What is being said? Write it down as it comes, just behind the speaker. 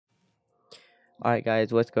Alright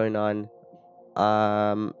guys, what's going on?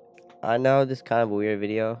 Um I know this is kind of a weird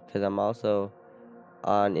video because I'm also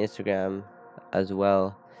on Instagram as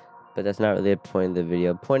well, but that's not really the point of the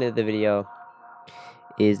video. Point of the video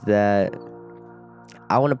is that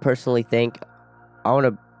I want to personally thank I want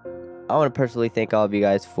to I want to personally thank all of you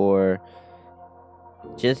guys for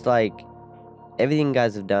just like everything you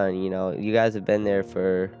guys have done. You guys have been there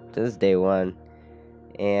for since day one,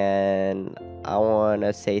 and I want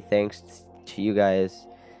to say thanks to you guys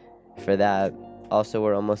for that. Also,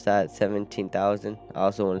 we're almost at 17,000. I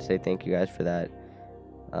also want to say thank you guys for that.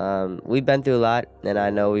 We've been through a lot, and I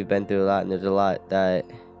know we've been through a lot, and there's a lot that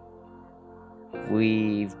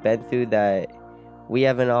we've been through that we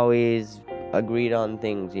haven't always agreed on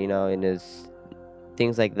things, and there's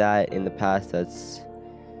things like that in the past. That's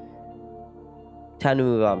time to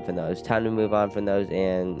move on from those.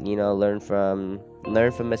 And learn from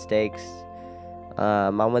mistakes. I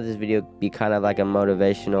want this video to be kind of like a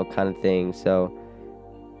motivational kind of thing. So,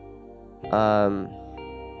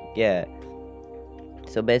 yeah.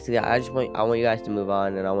 So basically, I want you guys to move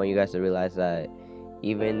on, and I want you guys to realize that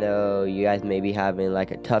even though you guys may be having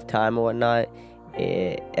like a tough time or whatnot,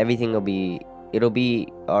 it'll be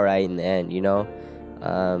all right in the end.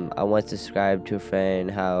 I once described to a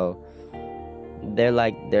friend how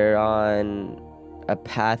they're on a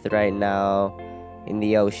path right now in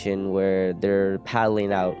the ocean where they're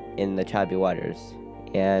paddling out in the choppy waters,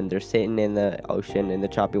 and they're sitting in the ocean in the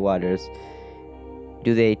choppy waters.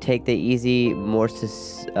 Do they take the easy, more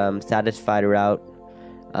satisfied route,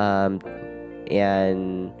 and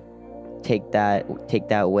take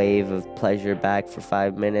that wave of pleasure back for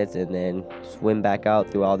 5 minutes, and then swim back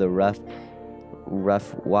out through all the rough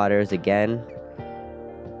waters again,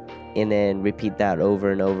 and then repeat that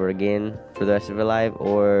over and over again for the rest of your life?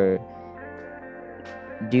 Or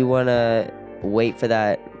do you want to wait for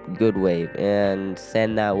that good wave and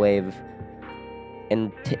send that wave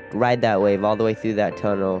and ride that wave all the way through that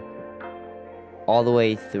tunnel,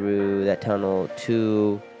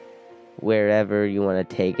 to wherever you want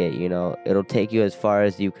to take it? It'll take you as far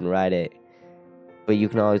as you can ride it, but you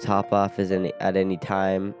can always hop off at any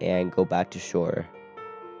time and go back to shore.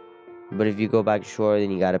 But if you go back to shore,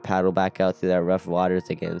 then you got to paddle back out through that rough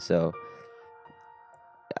waters again. So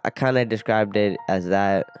I kind of described it as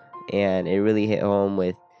that, and it really hit home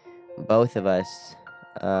with both of us,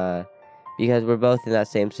 because we were both in that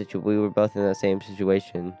same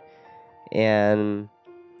situation, and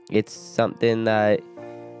it's something that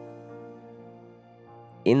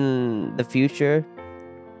in the future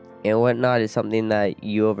and whatnot is something that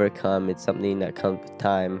you overcome. It's something that comes with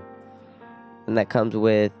time, and that comes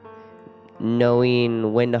with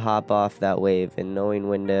knowing when to hop off that wave, and knowing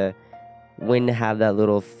when to have that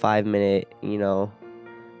little 5 minute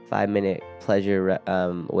pleasure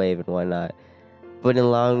wave and whatnot. But in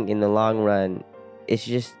the long run, it's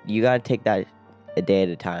just you gotta take that a day at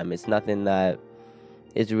a time. It's nothing that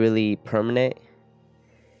is really permanent.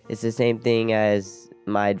 It's the same thing as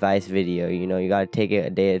my advice video. You gotta take it a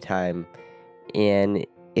day at a time. And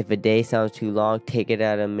if a day sounds too long, take it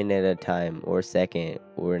at a minute at a time, or a second,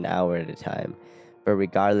 or an hour at a time. But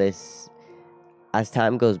regardless, as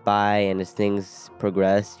time goes by and as things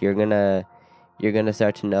progress, you're gonna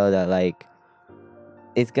start to know that like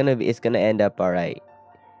it's gonna end up all right.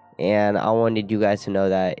 And I wanted you guys to know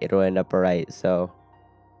that it'll end up all right. So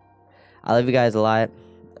I love you guys a lot,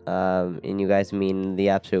 and you guys mean the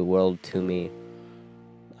absolute world to me.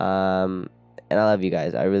 And I love you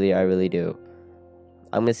guys. I really do.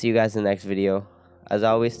 I'm gonna see you guys in the next video. As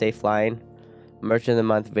always, stay flying. Merch of the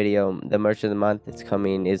month video. The merch of the month is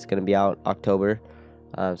gonna be out October.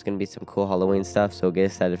 It's gonna be some cool Halloween stuff, so get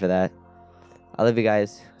excited for that. I love you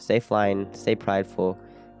guys. Stay flying. Stay prideful.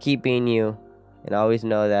 Keep being you, and always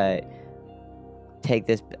know that take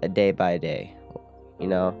this a day by day,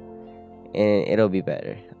 and it'll be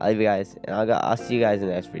better. I love you guys, and I'll see you guys in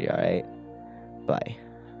the next video. All right, bye.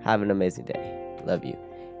 Have an amazing day. Love you.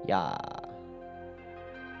 Yeah.